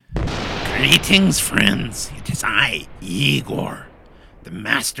Greetings, friends. It is I, Igor, the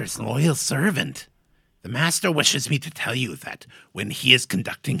Master's loyal servant. The Master wishes me to tell you that when he is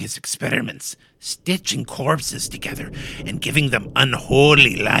conducting his experiments, stitching corpses together and giving them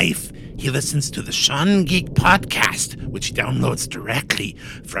unholy life, he listens to the Sean Geek podcast, which he downloads directly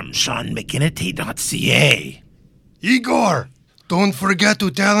from SeanMcGinnity.ca. Igor, don't forget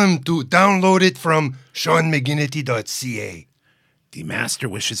to tell him to download it from SeanMcGinnity.ca. The Master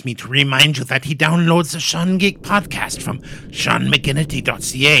wishes me to remind you that he downloads the Sean Geek podcast from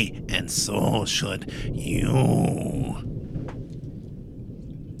SeanMcGinnity.ca, and so should you.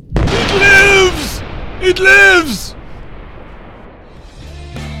 It lives! It lives!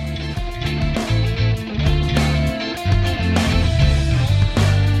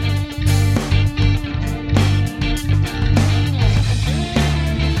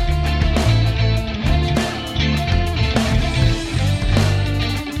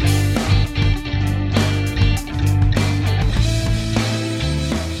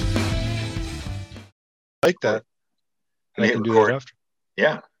 Like that. And I can do that after.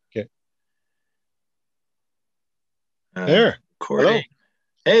 Yeah. Okay. There. Recording.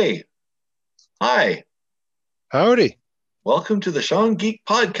 Hello. Hey. Hi. Howdy. Welcome to the Sean Geek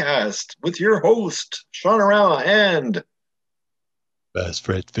Podcast with your host, Sean Arama and Best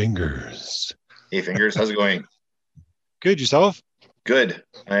Fred Fingers. Hey Fingers, how's it going? Good, yourself? Good.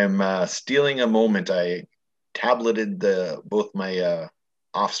 I'm stealing a moment. I tableted both my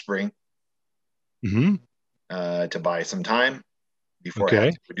offspring to buy some time before I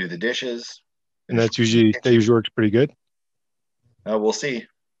have to do the dishes. And that usually works pretty good. We'll see.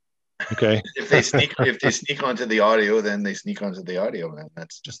 Okay. if they sneak onto the audio, then they sneak onto the audio, and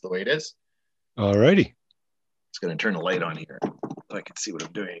that's just the way it is. Alrighty. It's going to turn the light on here so I can see what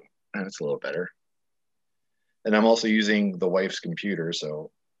I'm doing. And it's a little better. And I'm also using the wife's computer,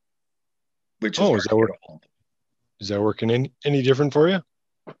 so is that working any different for you?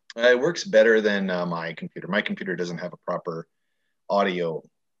 It works better than my computer. My computer doesn't have a proper audio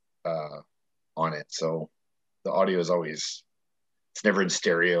on it, so the audio is always, it's never in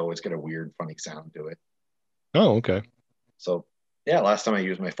stereo. It's got a weird, funny sound to it. Oh, okay. So, yeah, last time I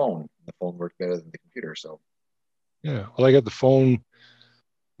used my phone. The phone worked better than the computer, so. Yeah, well, I got the phone.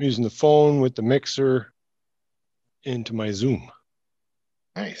 I'm using the phone with the mixer into my Zoom.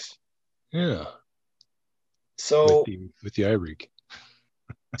 Nice. Yeah. So with the iRig.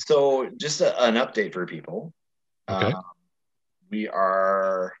 So just an update for people. Okay. We,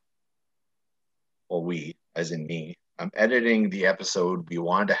 as in me, I'm editing the episode we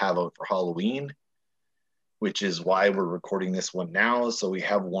wanted to have out for Halloween, which is why we're recording this one now. So we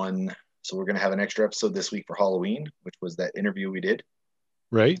have one. So we're going to have an extra episode this week for Halloween, which was that interview we did.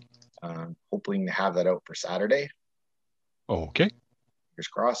 Right. Hoping to have that out for Saturday. Oh, okay. Fingers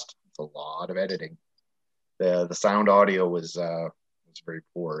crossed. It's a lot of editing. The sound audio was very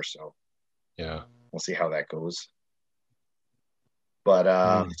poor, so yeah, we'll see how that goes. But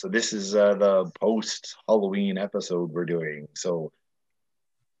so this is the post Halloween episode we're doing. So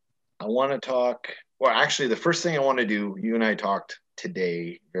I want to talk. Well, actually, the first thing I want to do, you and I talked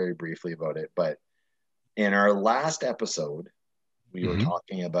today very briefly about it, but in our last episode, we were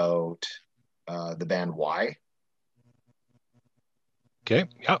talking about the band Y. Okay.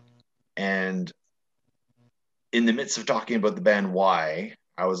 Yeah. And in the midst of talking about the band Y,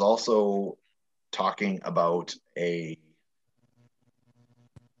 I was also talking about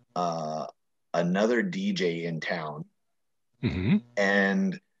another DJ in town.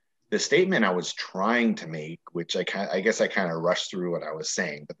 And the statement I was trying to make, which I guess I kind of rushed through what I was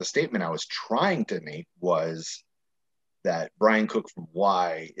saying, but the statement I was trying to make was that Brian Cook from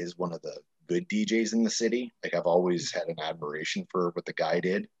Y is one of the good DJs in the city. Like, I've always had an admiration for what the guy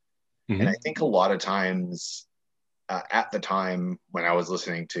did. And I think a lot of times at the time when I was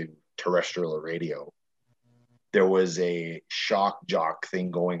listening to terrestrial radio, there was a shock jock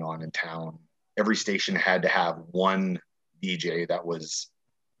thing going on in town. Every station had to have one DJ that was,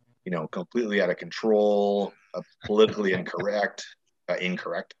 completely out of control, politically incorrect, probably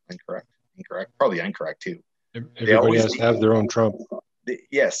incorrect too. Everybody has to have their own Trump.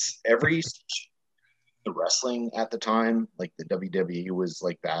 Yes, the wrestling at the time, like the WWE was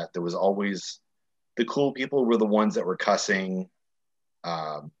like that. There was always the cool people were the ones that were cussing.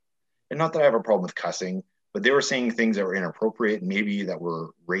 And not that I have a problem with cussing, but they were saying things that were inappropriate, maybe that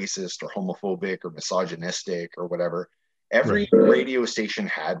were racist or homophobic or misogynistic or whatever. Every radio station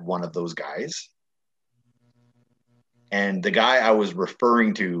had one of those guys. And the guy I was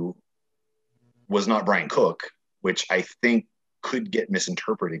referring to was not Brian Cook, which I think could get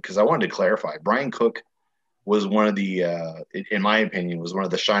misinterpreted, because I wanted to clarify. Brian Cook was one of the, in my opinion, was one of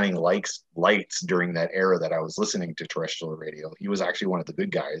the shining lights during that era that I was listening to terrestrial radio. He was actually one of the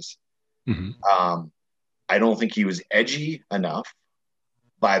good guys. Mm-hmm. I don't think he was edgy enough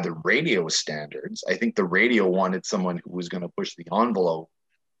by the radio standards. I think the radio wanted someone who was going to push the envelope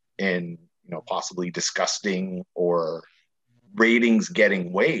in, possibly disgusting or ratings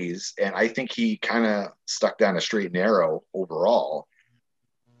getting ways. And I think he kind of stuck down a straight and narrow overall.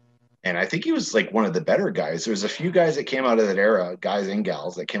 And I think he was like one of the better guys. There was a few guys that came out of that era, guys and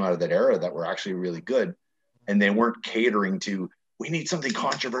gals that came out of that era that were actually really good. And they weren't catering to, we need something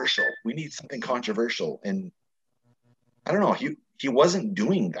controversial. We need something controversial. And I don't know, he wasn't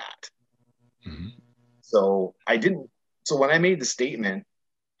doing that. Mm-hmm. So when I made the statement,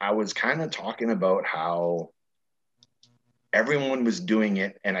 I was kind of talking about how everyone was doing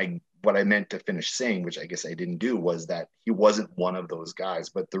it. And what I meant to finish saying, which I guess I didn't do, was that he wasn't one of those guys,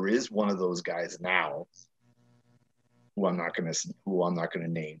 but there is one of those guys now who I'm not going to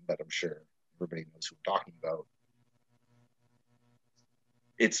name, but I'm sure everybody knows who I'm talking about.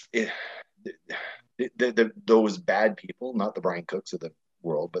 Those bad people, not the Brian Cooks of the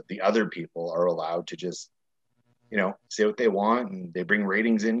world, but the other people are allowed to just, say what they want, and they bring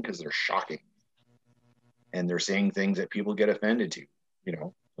ratings in because they're shocking. And they're saying things that people get offended to,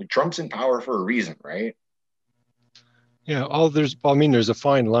 like Trump's in power for a reason, right? Yeah. There's a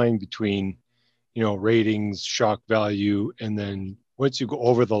fine line between, ratings, shock value, and then once you go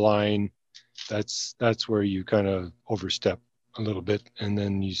over the line, that's where you kind of overstep a little bit, and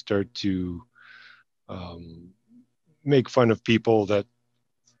then you start to make fun of people that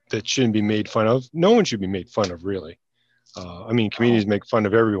shouldn't be made fun of. No one should be made fun of, really. Comedians make fun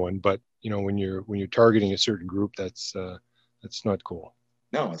of everyone, but when you're targeting a certain group, that's not cool.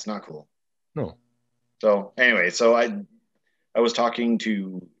 No, it's not cool. No. So anyway, I was talking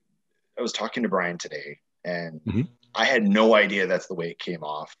to Brian today, and mm-hmm. I had no idea that's the way it came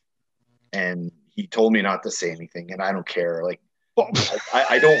off. And he told me not to say anything, and I don't care. Like,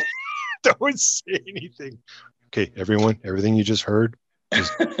 I don't. Don't say anything. Okay, everyone, everything you just heard,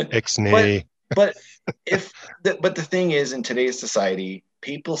 just ex-nay. But the thing is, in today's society,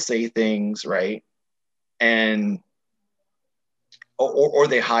 people say things, right, and or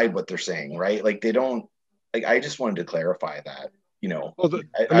they hide what they're saying, right? Like they don't. Like, I just wanted to clarify that.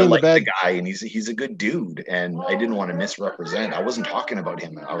 I like the guy, and he's a good dude, and I didn't want to misrepresent. I wasn't talking about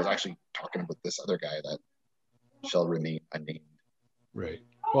him. I was actually talking about this other guy that shall remain unnamed. Right.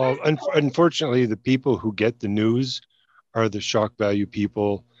 Well, unfortunately, the people who get the news are the shock value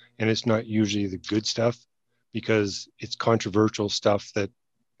people, and it's not usually the good stuff, because it's controversial stuff that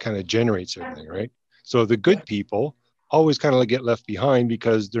kind of generates everything, right? So the good people always kind of get left behind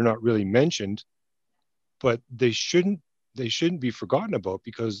because they're not really mentioned, but they shouldn't be forgotten about,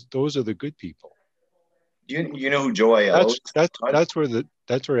 because those are the good people. You know who Joe Aiello is? That's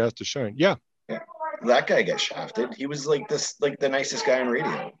where it has to shine. Yeah. That guy gets shafted. He was like the nicest guy on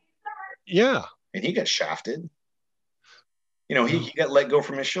radio. Yeah. And he got shafted. He got let go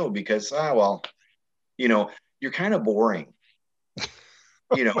from his show because, you're kind of boring.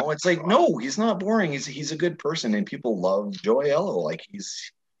 It's like, no, he's not boring. He's a good person, and people love Joe Aiello. Like,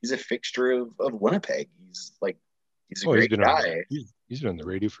 he's a fixture of Winnipeg. He's a great guy. He's been on the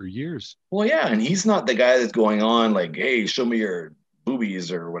radio for years. Well, yeah, and he's not the guy that's going on like, hey, show me your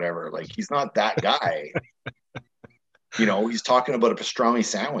boobies or whatever. Like, he's not that guy. He's talking about a pastrami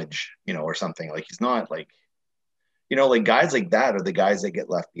sandwich, or something. Like, he's not like, like guys like that are the guys that get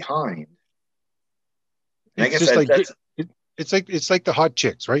left behind. And it's just it's like the hot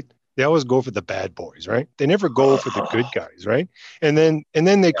chicks, right? They always go for the bad boys, right? They never go for the good guys, right? And then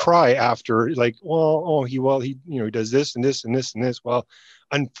they cry after, like, he does this and this and this and this. Well,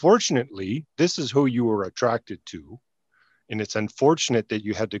 unfortunately, this is who you were attracted to, and it's unfortunate that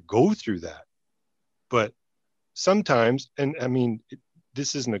you had to go through that. But sometimes, and I mean,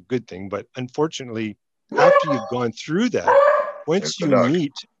 this isn't a good thing, but unfortunately, after you've gone through that, once you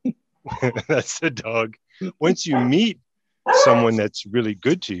meet, that's the dog. Once you meet someone that's really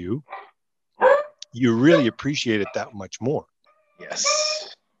good to you, you really appreciate it that much more.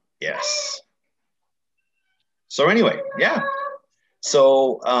 Yes. So anyway, yeah.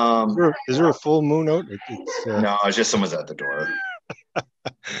 So is there a full moon out? No, it's just someone's at the door.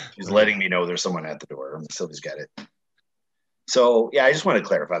 She's letting me know there's someone at the door. Sylvie's got it. So yeah, I just want to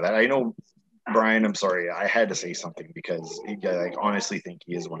clarify that. I know, Brian, I'm sorry, I had to say something because I honestly think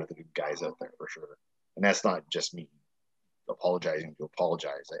he is one of the good guys out there for sure. And that's not just me apologizing to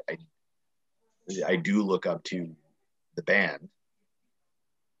apologize. I do look up to the band.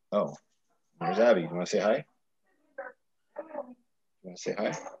 Oh, there's Abby. You want to say hi? You want to say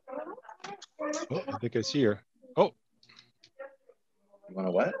hi? Oh, I think I see her. Oh, You want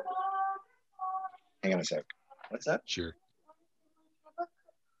to what? Hang on a sec. What's that? sure.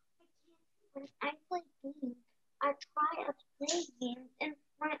 When I play games, I try to play games and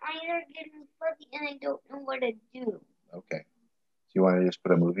my eyes are getting fuzzy and I don't know what to do. Okay. Do you want to just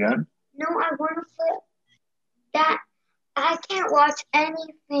put a movie on? No, I want to play that. I can't watch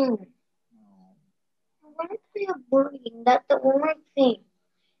anything. I want to play a board game. That's the only thing.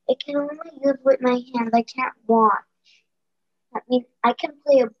 I can only use with my hands. I can't watch. That means I can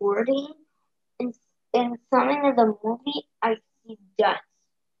play a board game and in something of the movie I see dust.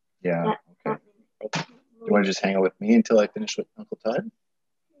 Yeah. That, Okay. that means I can't Do you want to just hang out with me until I finish with Uncle Todd?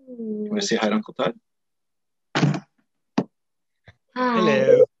 really- You want to say hi to Uncle Todd? Hi.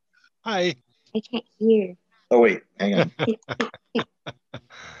 Hello. Hi. I can't hear. Oh, wait. Hang on.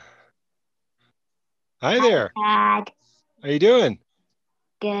 Hi there. Dad. How you doing?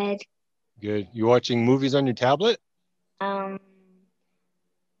 Good. Good. You watching movies on your tablet?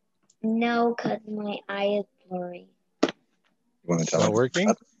 No, cause my eye is blurry. You want to tell Not him?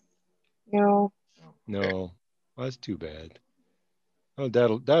 working? No. No. Well, that's too bad. Oh,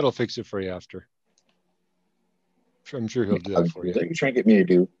 that'll fix it for you after. I'm sure he'll do that for Is you. that you trying to get me to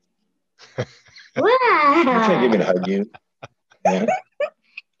do? Wow. You're trying to get me to hug you? Yeah.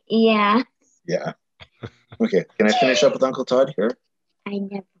 Yeah. Yeah. Okay. Can I finish up with Uncle Todd here? I never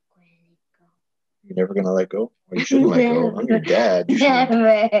going to You're never going to let go? Well, you shouldn't let go. I'm your dad. You shouldn't.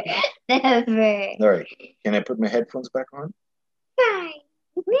 Never. Never. All right. Can I put my headphones back on? Bye.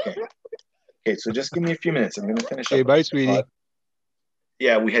 Okay. So just give me a few minutes. I'm going to finish Okay, up. bye, with sweetie. Todd.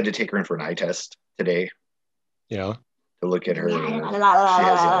 Yeah, we had to take her in for an eye test today Yeah. to look at her. She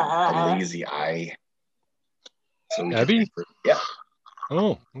has a lazy eye. So we took her in Abby? for, yeah.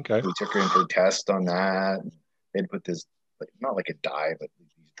 Oh, okay. We took her in for a test on that. They'd put this, not like a dye, but these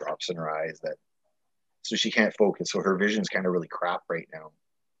drops in her eyes that, so she can't focus. So her vision's kind of really crap right now.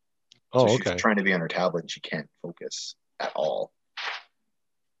 So Oh, she's okay. trying to be on her tablet and she can't focus at all.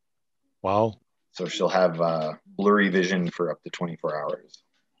 Wow. So she'll have blurry vision for up to 24 hours.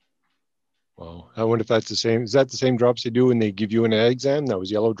 Wow. I wonder if that's the same. Is that the same drops they do when they give you an eye exam? That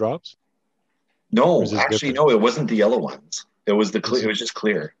was yellow drops? No, Or is it actually, different? no, it wasn't the yellow ones. It was the clear. It was just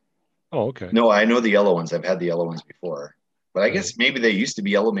clear. Oh, okay. No, I know the yellow ones. I've had the yellow ones before. But I Right. guess maybe they used to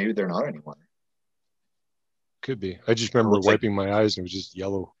be yellow. Maybe they're not anymore. Could be. I just remember looks like- wiping my eyes and it was just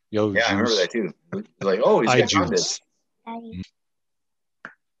yellow Yeah, juice. I remember that too. It was like, oh, he's Eye got jaundice. Daddy.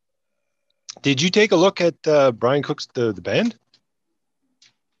 Did you take a look at Brian Cook's the band?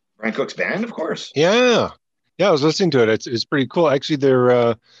 Brian Cook's band, of course. Yeah. Yeah, I was listening to it. It's pretty cool. Actually,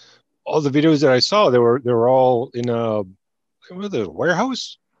 they're all the videos that I saw, they were all in a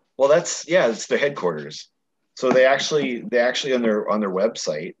warehouse. Well, it's the headquarters. So they actually on their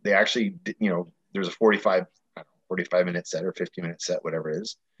website, they actually, there's a 45 minute set or 50-minute set, whatever it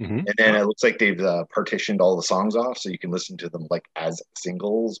is. Mm-hmm. And then it looks like they've partitioned all the songs off so you can listen to them like as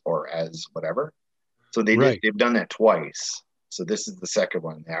singles or as whatever. So they've done that twice. So this is the second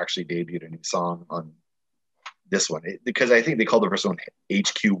one. They actually debuted a new song on this one because I think they called the first one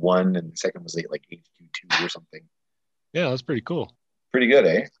HQ1 and the second was like HQ2 or something. Yeah, that's pretty cool. Pretty good,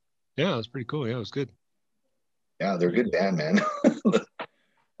 eh? Yeah, it was pretty cool. Yeah, it was good. Yeah, they're a good band, man.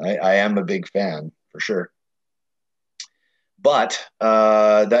 I am a big fan for sure. But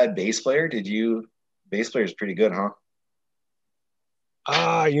that bass player is pretty good, huh?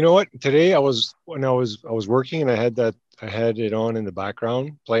 You know what? Today when I was working and I had it on in the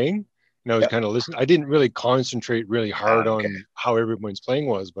background playing and I was kind of listening. I didn't really concentrate really hard on how everyone's playing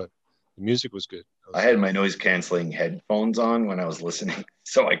was, but the music was good. I had my noise canceling headphones on when I was listening,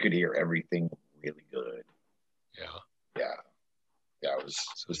 so I could hear everything really good. Yeah, it was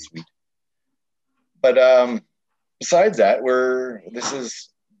sweet. But besides that, this is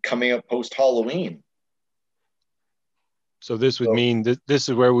coming up post Halloween. So this would mean that this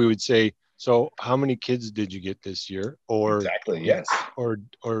is where we would say, so how many kids did you get this year? Or exactly, yes. Or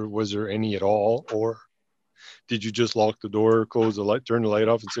was there any at all? Or did you just lock the door, close the light, turn the light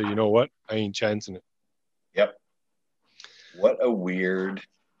off and say, you know what? I ain't chancing it. Yep. What a weird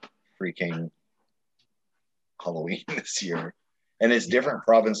freaking Halloween this year. And it's different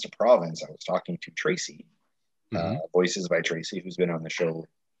province to province. I was talking to Tracy, Voices by Tracy, who's been on the show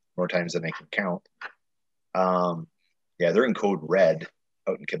more times than I can count. They're in code red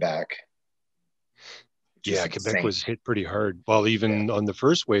out in Quebec. Yeah, Quebec was hit pretty hard. Well, even on the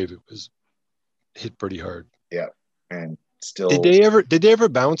first wave, it was hit pretty hard. Yeah, and still. Did they ever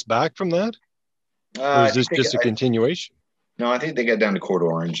bounce back from that? Or is this just a continuation? No, I think they got down to code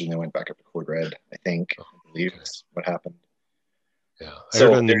orange and they went back up to code red. I believe that's what happened. Yeah, I So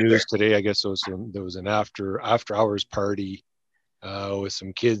heard on the they're news today. I guess there was an after hours party with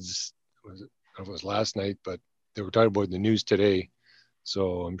some kids. It was last night, but they were talking about the news today.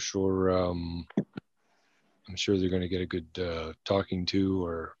 So I'm sure they're going to get a good talking to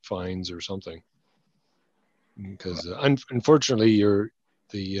or fines or something. Because unfortunately,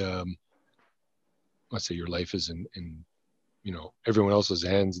 let's say your life is in everyone else's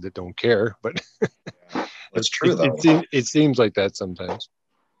hands that don't care, but it's true though. it seems like that sometimes,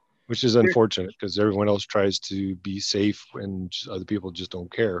 which is unfortunate because everyone else tries to be safe and other people just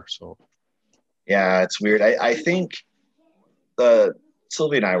don't care. So Yeah, it's weird. I think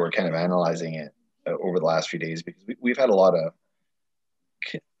Sylvia and I were kind of analyzing it over the last few days because we've had a lot of.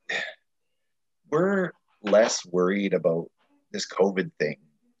 We're less worried about this COVID thing,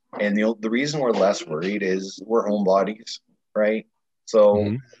 and the reason we're less worried is we're homebodies, right?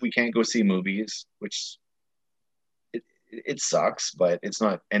 So we can't go see movies, which it sucks, but it's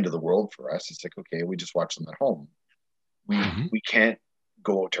not end of the world for us. It's like, okay, we just watch them at home. We can't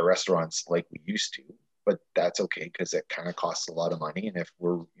go out to restaurants like we used to, but that's okay because it kind of costs a lot of money. And if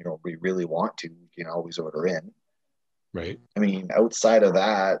we really want to, we can always order in. Right. I mean, outside of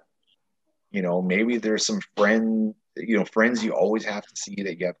that, maybe there's some friends you always have to see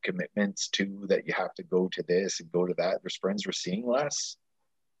that you have commitments to, that you have to go to this and go to that. There's friends we're seeing less.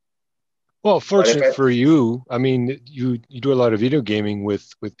 Well, fortunate for you, I mean, you do a lot of video gaming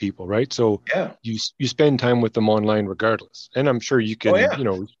with people, right? So yeah, you spend time with them online regardless, and I'm sure you can,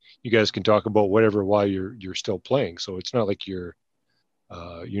 you guys can talk about whatever while you're still playing. So it's not like you're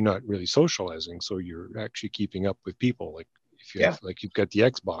not really socializing. So you're actually keeping up with people. Like if you have, like you've got the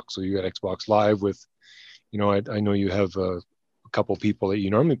Xbox, so you got Xbox Live with, I know you have a couple people that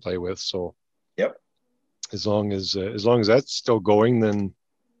you normally play with. So yep. As long as that's still going, then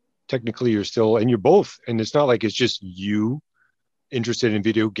technically you're still, and you're both, and it's not like it's just you interested in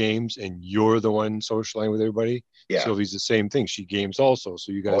video games and you're the one socializing with everybody. Yeah. Sylvie's the same thing. She games also.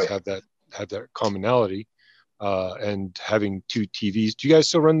 So you guys have that commonality, and having two TVs. Do you guys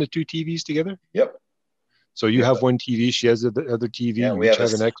still run the two TVs together? Yep. So you have one TV, she has the other TV, you each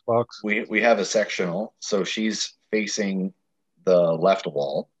have an Xbox? We have a sectional. So she's facing the left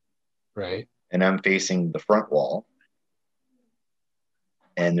wall. Right. And I'm facing the front wall.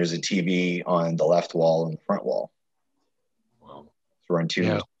 And there's a TV on the left wall and the front wall. Wow. So we're on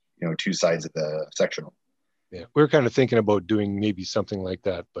two sides of the sectional. Yeah. We're kind of thinking about doing maybe something like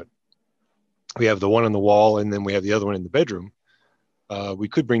that, but we have the one on the wall and then we have the other one in the bedroom. We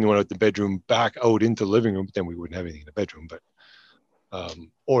could bring the one out the bedroom back out into the living room, but then we wouldn't have anything in the bedroom, but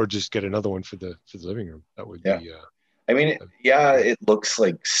or just get another one for the living room. That would be I mean, it looks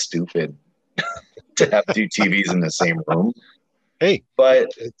like stupid to have two TVs in the same room. Hey,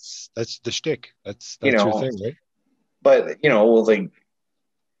 but that's the shtick. That's your thing, right? But like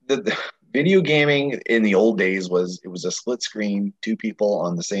the video gaming in the old days was a split screen, two people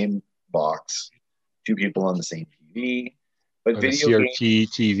on the same box, two people on the same TV. But and video a CRT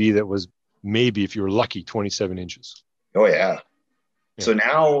TV that was maybe, if you were lucky, 27 inches. Oh yeah. So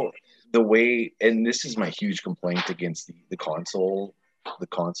now the way, and this is my huge complaint against the console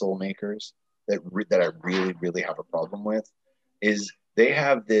makers that I really, really have a problem with, is they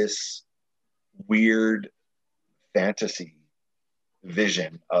have this weird fantasy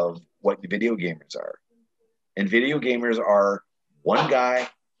vision of what video gamers are. And video gamers are one guy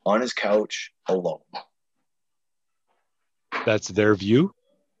on his couch alone. That's their view?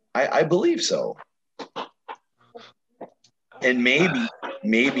 I believe so. And maybe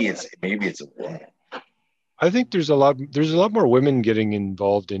it's a woman. I think there's a lot more women getting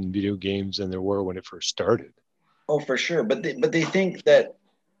involved in video games than there were when it first started. Oh, for sure. But they think that,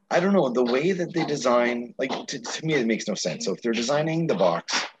 I don't know, the way that they design, like to me, it makes no sense. So if they're designing the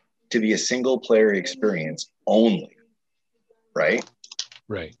box to be a single player experience only, right?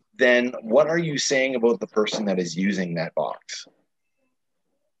 Right. Then what are you saying about the person that is using that box?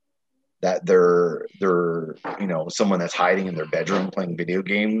 That they're someone that's hiding in their bedroom playing video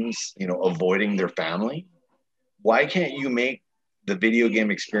games, avoiding their family. Why can't you make the video game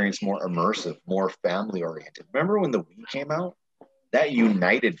experience more immersive, more family oriented? Remember when the Wii came out? That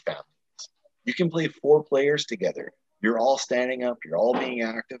united families. You can play 4 players together. You're all standing up, you're all being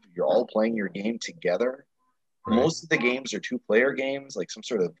active, you're all playing your game together. Right. Most of the games are 2-player games, like some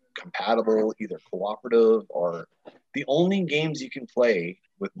sort of compatible, either cooperative, or the only games you can play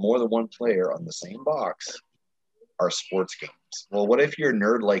with more than one player on the same box are sports games. Well, what if you're a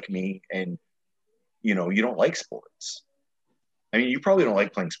nerd like me and you don't like sports? I mean, you probably don't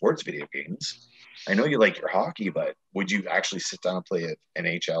like playing sports video games. I know you like your hockey, but would you actually sit down and play an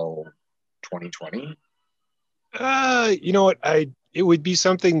NHL 2020? You know what? It would be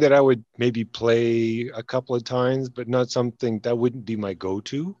something that I would maybe play a couple of times, but not something that wouldn't be my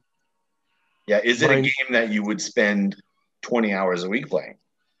go-to. Yeah, is it a Mine, game that you would spend 20 hours a week playing?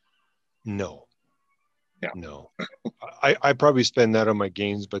 no, No, no. I probably spend that on my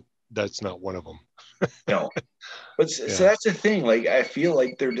games, but that's not one of them. no. But so Yeah, that's the thing. Like, I feel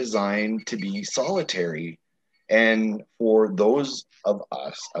like they're designed to be solitary. And for those of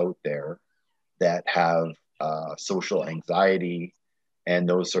us out there that have social anxiety and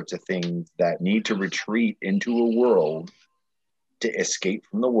those sorts of things that need to retreat into a world to escape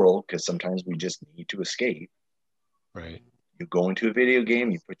from the world, because sometimes we just need to escape. right. You go into a video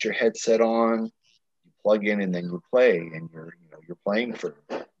game, you put your headset on, you plug in, and then you play, and you're playing for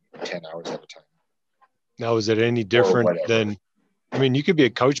 10 hours at a time Now, is it any or different whatever. than, I mean, you could be a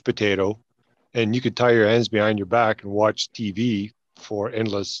couch potato and you could tie your hands behind your back and watch TV for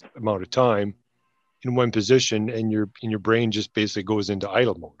endless amount of time in one position, and your brain just basically goes into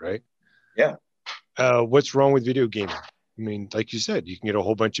idle mode, right? Yeah. What's wrong with video gaming? I mean, like you said, you can get a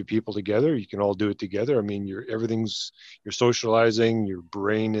whole bunch of people together. You can all do it together. I mean, you're socializing. Your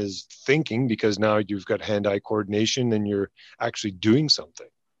brain is thinking because now you've got hand-eye coordination and you're actually doing something.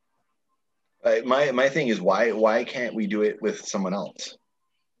 My thing is why can't we do it with someone else?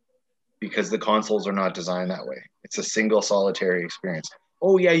 Because the consoles are not designed that way. It's a single solitary experience.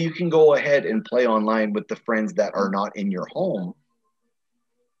 Oh yeah, you can go ahead and play online with the friends that are not in your home,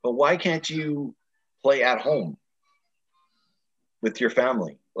 but why can't you play at home with your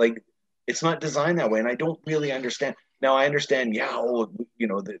family? Like, it's not designed that way, and I don't really understand. Now I understand, yeah,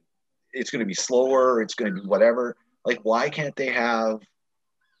 it's going to be slower, it's going to be whatever. Like, why can't they have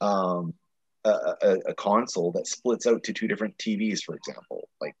um, a console that splits out to two different TVs, for example?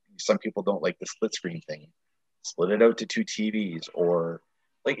 Like, some people don't like the split screen thing. Split it out to two TVs, or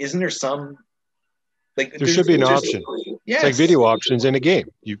like, isn't there some like There should be an just option. It's like yes, video options in a game.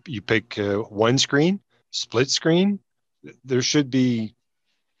 You pick one screen, split screen. There should be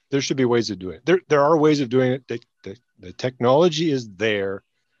ways of doing it. There are ways of doing it. The technology is there.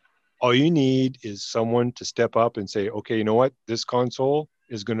 All you need is someone to step up and say, okay, you know what? This console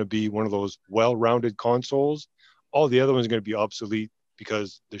is going to be one of those well-rounded consoles. All the other ones are going to be obsolete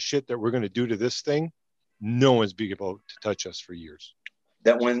because the shit that we're going to do to this thing, no one's being able to touch us for years.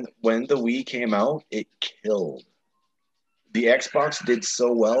 that when the Wii came out, it killed. The Xbox did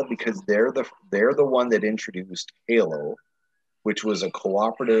so well because they're the one that introduced Halo, which was a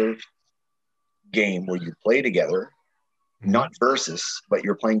cooperative game where you play together, Mm-hmm. not versus, but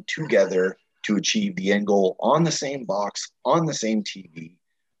you're playing together to achieve the end goal on the same box, on the same TV.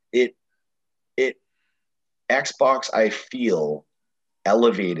 It it Xbox, I feel,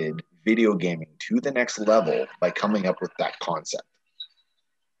 elevated video gaming to the next level by coming up with that concept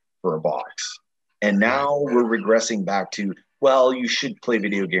for a box. And Right. now we're regressing back to, well, you should play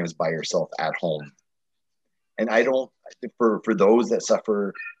video games by yourself at home. And I don't, for those that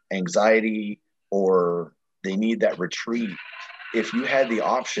suffer anxiety or they need that retreat, if you had the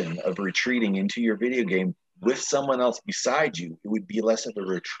option of retreating into your video game with someone else beside you, it would be less of a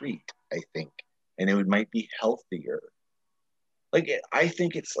retreat, I think. And it might be healthier. Like, I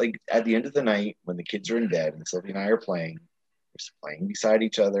think it's like at the end of the night when the kids are in bed and Sylvia and I are playing, we're just playing beside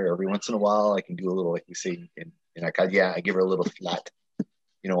each other. Every once in a while, I can do a little, like we say, I give her a little flat,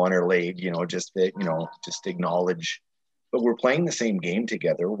 on her leg, just acknowledge. But we're playing the same game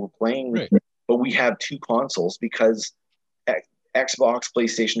together. We're playing, Right. but we have two consoles because Xbox,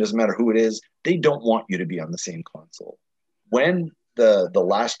 PlayStation, doesn't matter who it is, they don't want you to be on the same console. When the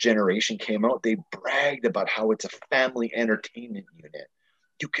last generation came out, they bragged about how it's a family entertainment unit.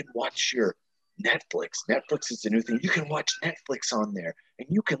 You can watch your Netflix. Netflix is the new thing. You can watch Netflix on there, and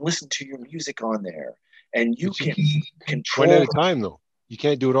you can listen to your music on there, and you But can one at control. a time, though. You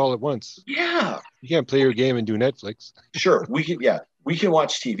can't do it all at once. Yeah, You can't play your game and do Netflix. sure. We can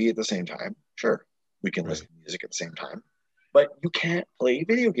watch TV at the same time. Sure, we can listen Right. to music at the same time, but you can't play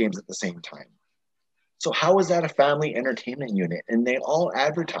video games at the same time. So how is that a family entertainment unit? And they all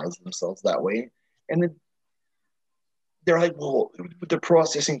advertise themselves that way. And then they're like, well, the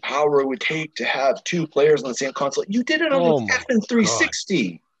processing power it would take to have two players on the same console. You did it on the Oh my effing God. 360.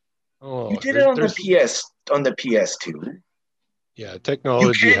 You Oh, did it on the there's PS2. yeah, You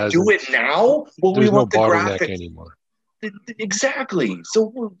technology can't do hasn't. it now. Well, we There's no want the bottleneck graphics. anymore. Exactly. So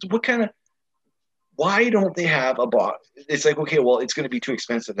what kind of? Why don't they have a box? It's like, okay, well, it's going to be too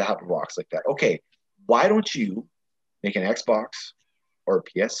expensive to have a box like that. Okay, why don't you make an Xbox or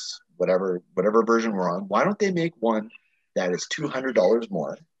PS, whatever version we're on? Why don't they make one that is $200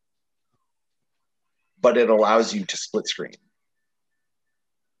 more, but it allows you to split screen?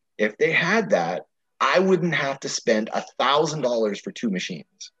 If they had that, I wouldn't have to spend $1,000 for 2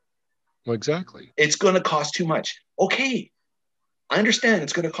 machines. Well, exactly. It's going to cost too much. Okay, I understand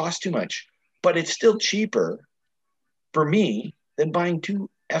it's going to cost too much, but it's still cheaper for me than buying 2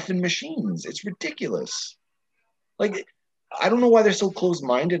 effing machines. It's ridiculous. Like, I don't know why they're so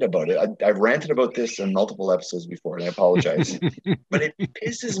close-minded about it. I've ranted about this in multiple episodes before, and I apologize. But it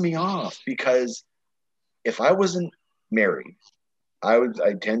pisses me off because if I wasn't married, I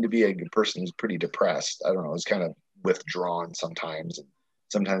tend to be a person who's pretty depressed. I don't know. I was kind of withdrawn sometimes. And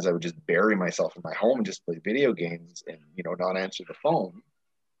sometimes I would just bury myself in my home and just play video games and, not answer the phone.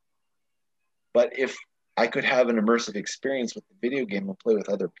 But if I could have an immersive experience with the video game and play with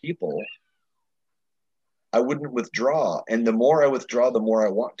other people, I wouldn't withdraw. And the more I withdraw, the more I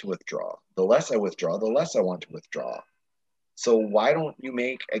want to withdraw. The less I withdraw, the less I want to withdraw. So why don't you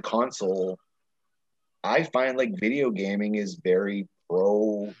make a console? I find like video gaming is very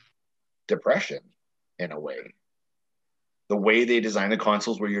pro depression in a way. The way they design the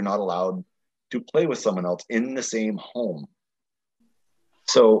consoles where you're not allowed to play with someone else in the same home.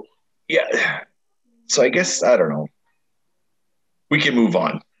 So, yeah. So I guess, I don't know. We can move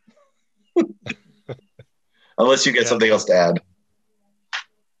on. Unless you get something else to add.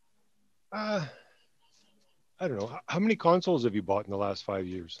 I don't know. How many consoles have you bought in the last 5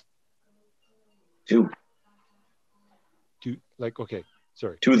 years? 2. 2, okay,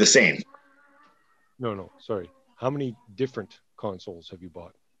 sorry. 2 the same. No, sorry. How many different consoles have you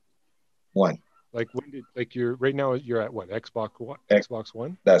bought? 1. You're right now you're at what? Xbox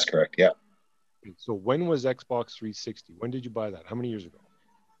One? That's correct, yeah. So when was Xbox 360? When did you buy that? How many years ago?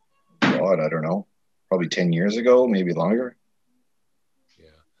 God, I don't know. Probably 10 years ago, maybe longer.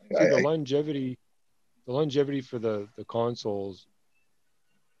 Yeah. See, the longevity for the consoles,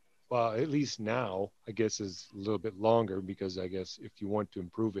 well, at least now, I guess, is a little bit longer because I guess if you want to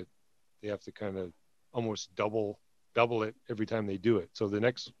improve it, they have to kind of almost double it every time they do it. So the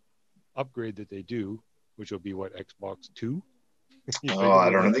next upgrade that they do, which will be what, Xbox 2? I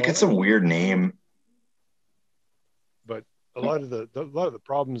don't know. They get some weird name. But a lot of the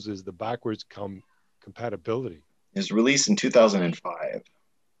problems is the backwards compatibility. It was released in 2005,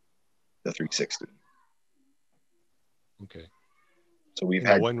 the 360. Okay. So we've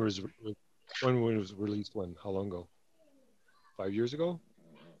had. When was released? When? How long ago? 5 years ago?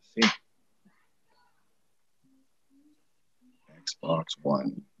 See. Xbox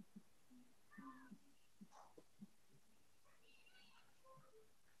One.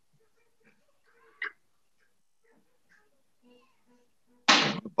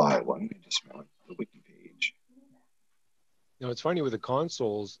 Buy one. Just went to the wiki page. It's funny with the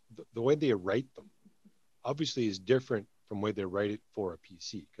consoles, the way they write them obviously is different from the way they write it for a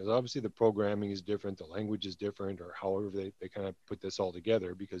PC, because obviously the programming is different, the language is different, or however they kind of put this all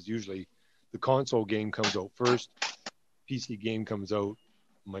together, because usually the console game comes out first, PC game comes out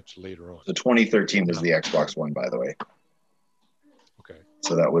much later on. So 2013 was the Xbox One, by the way. Okay.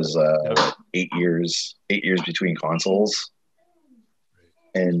 So that was 8 years between consoles.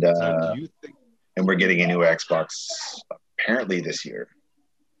 Right. And do you think? And we're getting a new Xbox apparently this year.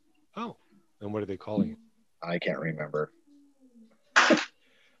 Oh, and what are they calling it? I can't remember.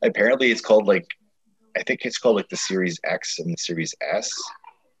 Apparently it's called I think it's called the Series X and the Series S.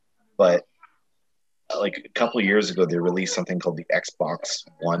 But a couple of years ago, they released something called the Xbox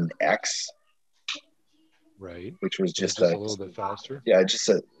One X. Right. Which was just a little bit faster. Yeah, it's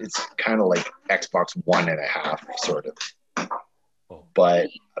kind of like Xbox 1.5 sort of. Oh. But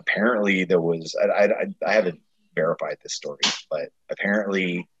apparently there was, I haven't verified this story, but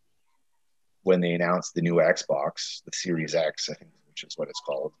apparently when they announced the new Xbox, the Series X, I think, which is what it's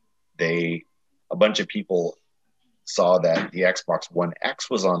called, a bunch of people saw that the Xbox One X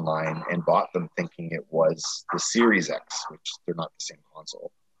was online and bought them thinking it was the Series X, which they're not the same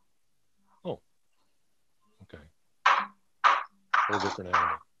console. Oh, okay. Whole different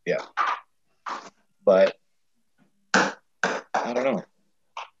animal. Yeah. But I don't know.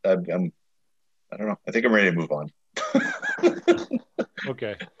 I don't know. I think I'm ready to move on.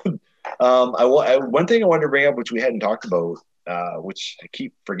 Okay. One thing I wanted to bring up, which we hadn't talked about, which I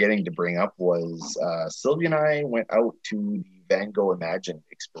keep forgetting to bring up, was Sylvia and I went out to the Van Gogh Imagine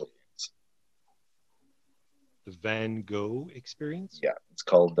experience. The Van Gogh experience? Yeah, it's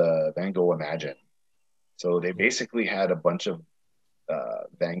called Van Gogh Imagine. So they basically had a bunch of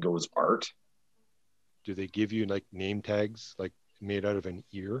Van Gogh's art. Do they give you name tags made out of an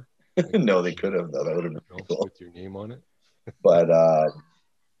ear? No, they could have though. That would have been cool. With your name on it. But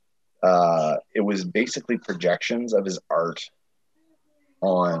it was basically projections of his art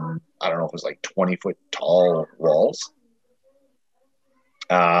on, I don't know if it was 20-foot tall walls.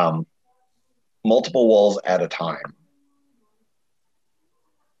 multiple walls at a time.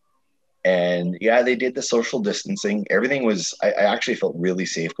 And yeah, they did the social distancing. Everything was. I actually felt really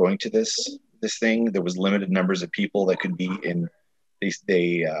safe going to this thing. There was limited numbers of people that could be in.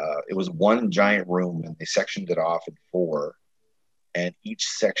 It was one giant room, and they sectioned it off in four. And each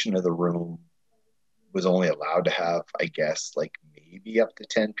section of the room was only allowed to have, I guess, like maybe up to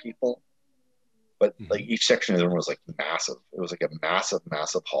 10 people. But like each section of the room was like massive. It was like a massive,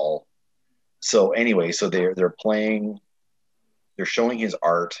 massive hall. So anyway, so they're playing, they're showing his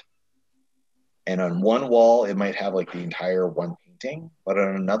art, and on one wall it might have like the entire one painting, but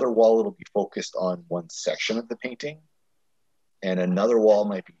on another wall it'll be focused on one section of the painting, and another wall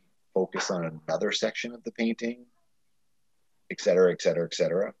might be focused on another section of the painting, et cetera, et cetera, et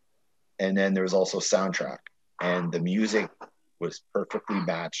cetera. And then there was also soundtrack, and the music was perfectly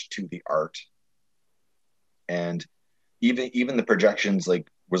matched to the art, and even the projections like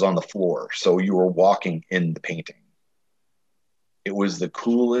was on the floor, so you were walking in the painting. It was the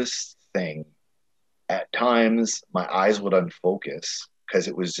coolest thing. At times my eyes would unfocus because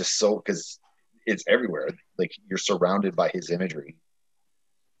it was just so, because it's everywhere, like you're surrounded by his imagery.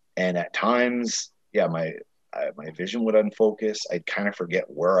 And at times, yeah, my vision would unfocus. I'd kind of forget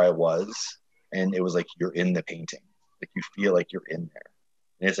where I was, and it was like you're in the painting, like you feel like you're in there,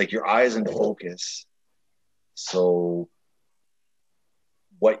 and it's like your eyes in focus. So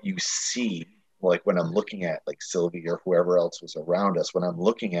what you see, like when I'm looking at like Sylvie or whoever else was around us, when I'm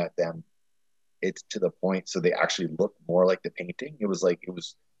looking at them, it's to the point so they actually look more like the painting. It was like it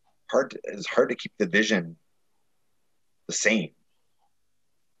was hard to keep the vision the same.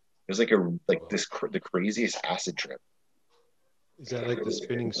 It was like the craziest acid trip. Is that like the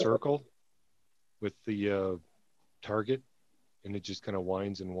spinning circle with the target, and it just kind of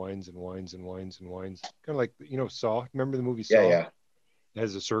winds and winds and winds and winds and winds, kind of like Saw? Remember the movie Saw? Yeah. It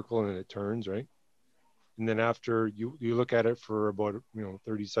has a circle and it turns, right? And then after you look at it for about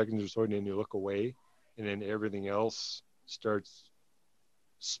 30 seconds or so, and then you look away, and then everything else starts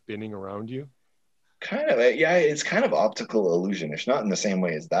spinning around you. Kind of, yeah. It's kind of optical illusion. It's not in the same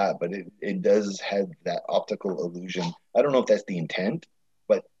way as that, but it does have that optical illusion. I don't know if that's the intent,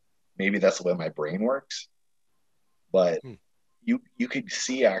 but maybe that's the way my brain works. But you could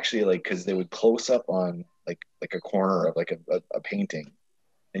see actually, like, because they would close up on like a corner of like a painting,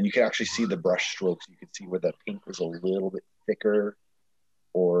 and you could actually see the brush strokes. You could see where the paint was a little bit thicker,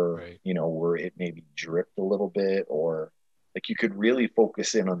 or Right. where it maybe dripped a little bit, or like you could really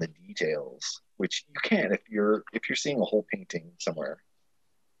focus in on the details, which you can't if you're seeing a whole painting somewhere.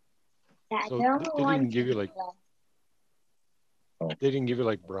 So they didn't give you like they didn't give you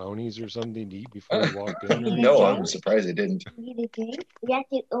like brownies or something to eat before you walked in? No, I'm surprised they didn't. You have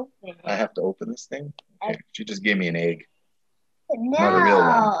to open it. I have to open this thing? Okay. She just gave me an egg. No, not a real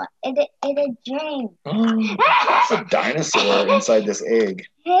one. It a dream. It's a dinosaur inside this egg.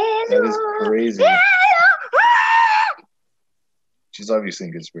 That is crazy. She's obviously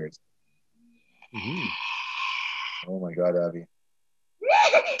in good spirits. Mm-hmm. Oh my God, Abby.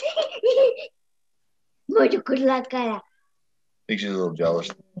 Mucho con la cara. I think she's a little jealous,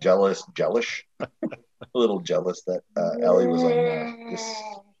 a little jealous that Ellie was on this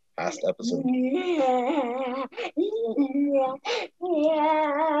past episode.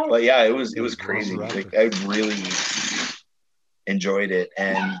 But yeah, it was crazy. Like, I really enjoyed it,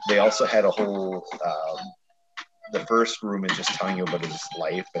 and they also had a whole. The first room is just telling you about his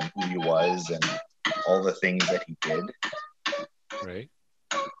life and who he was and all the things that he did. Right.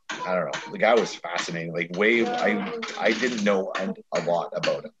 I don't know. The guy was fascinating. Like Wave, I didn't know a lot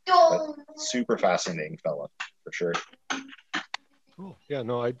about him, but super fascinating fella for sure. Cool. Yeah.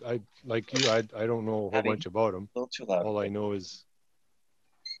 No, I like you. I don't know a whole bunch about him. A little too loud. All I know is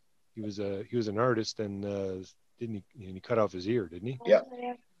he was an artist, and didn't he cut off his ear? Didn't he? Yeah.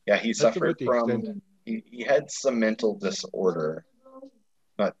 Yeah. He suffered from. Extent. He had some mental disorder.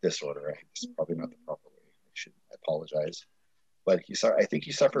 Not disorder. Right? It's probably not the proper way. I apologize. But I think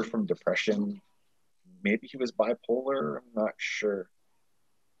he suffered from depression. Maybe he was bipolar. I'm not sure.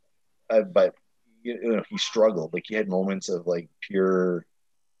 But he struggled. Like he had moments of like pure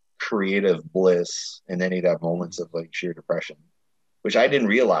creative bliss, and then he'd have moments of like sheer depression, which I didn't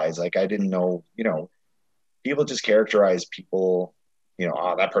realize. Like I didn't know. People just characterize people.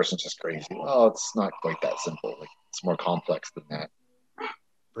 Oh, that person's just crazy. Well, it's not quite that simple. Like it's more complex than that.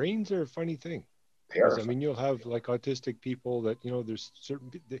 Brains are a funny thing. I mean, you'll have like autistic people that there's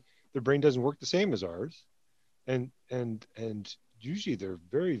certain their brain doesn't work the same as ours, and usually they're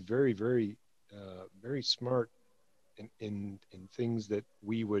very very very very smart in things that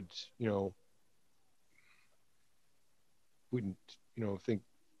we would wouldn't think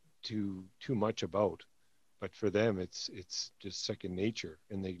too much about. But for them, it's just second nature,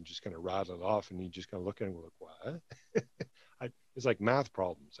 and they can just kind of rattle it off, and you just kind of look at it and go, like, what? It's like math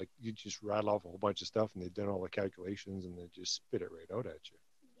problems. Like you just rattle off a whole bunch of stuff, and they've done all the calculations, and they just spit it right out at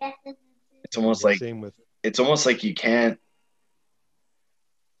you. It's almost like same with. It's almost like you can't.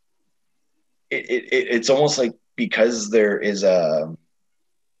 It's almost like because there is a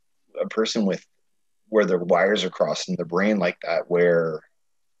person with where their wires are crossed in the brain like that, where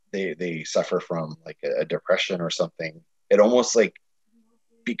they suffer from like a depression or something. It almost like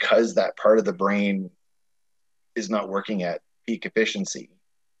because that part of the brain is not working at peak efficiency,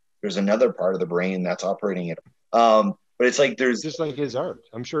 there's another part of the brain that's operating at. But it's like there's just like his art.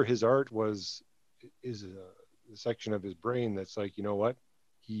 I'm sure his art is a section of his brain that's like, you know what,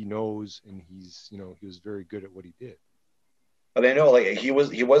 he knows, and he was very good at what he did. But I know, like he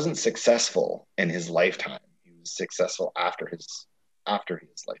wasn't successful in his lifetime. He was successful after his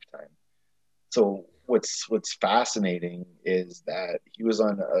lifetime. So what's fascinating is that he was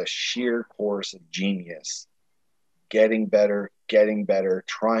on a sheer course of genius, getting better,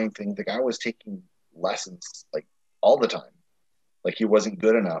 trying things. The guy was taking lessons like all the time. Like he wasn't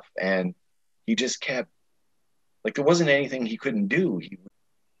good enough, and he just kept like there wasn't anything he couldn't do.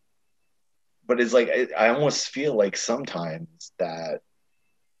 But it's like I almost feel like sometimes that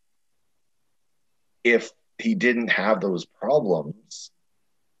if he didn't have those problems,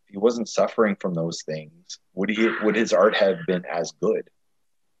 if he wasn't suffering from those things, would his art have been as good?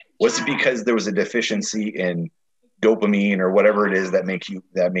 Was it because there was a deficiency in dopamine or whatever it is that makes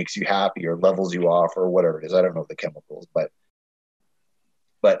you happy or levels you off or whatever it is? I don't know the chemicals, but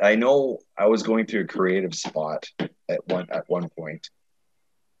I know I was going through a creative spot at one point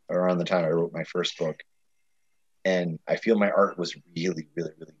around the time I wrote my first book. And I feel my art was really,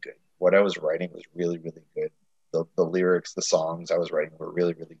 really, really good. What I was writing was really, really good. The lyrics, the songs I was writing were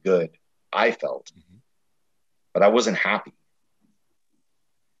really, really good, I felt. But I wasn't happy.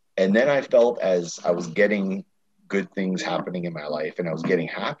 And then I felt as I was getting good things happening in my life and I was getting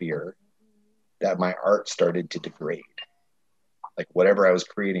happier, that my art started to degrade. Like whatever I was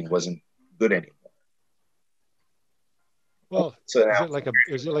creating wasn't good anymore. Well, so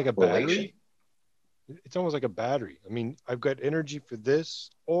is it like a battery? It's almost like a battery. I mean, I've got energy for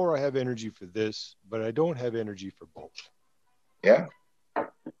this, or I have energy for this, but I don't have energy for both. Yeah.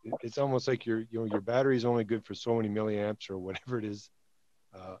 It's almost like your battery is only good for so many milliamps or whatever it is.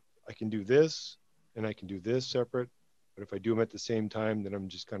 I can do this and I can do this separate, but if I do them at the same time, then I'm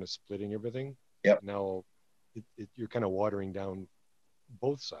just kind of splitting everything. Yep. Now you're kind of watering down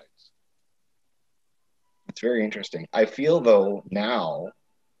both sides. It's very interesting. I feel though now,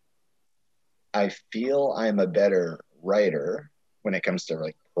 I'm a better writer when it comes to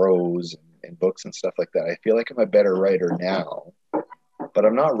like prose and books and stuff like that. I feel like I'm a better writer now, but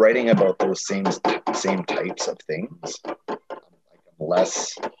I'm not writing about those same types of things.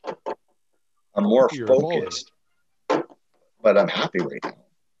 I'm more focused, but I'm happy right now.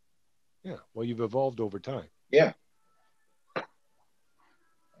 Yeah. Well, you've evolved over time. Yeah. I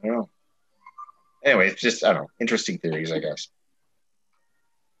don't know. Anyway, it's just, I don't know, interesting theories, I guess.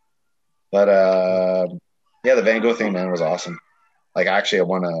 But yeah, the Van Gogh thing, man, was awesome. Like, actually, I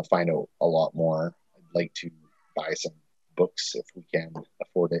want to find out a lot more. I'd like to buy some books if we can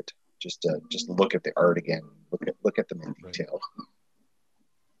afford it, just to look at the art again, look at them in detail.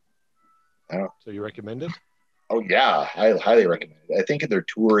 I don't know. So you recommend it? Oh yeah, I highly recommend it. I think they're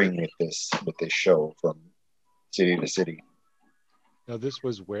touring with this show from city to city. Now, this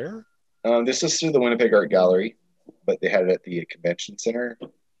was where? This is through the Winnipeg Art Gallery, but they had it at the convention center.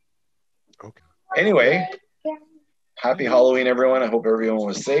 Okay. Anyway, happy Halloween, everyone. I hope everyone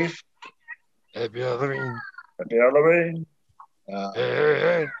was safe. Happy Halloween. Happy Halloween.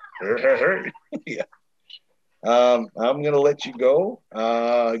 Hey. Yeah. I'm going to let you go.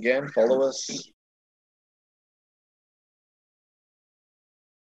 Again, follow us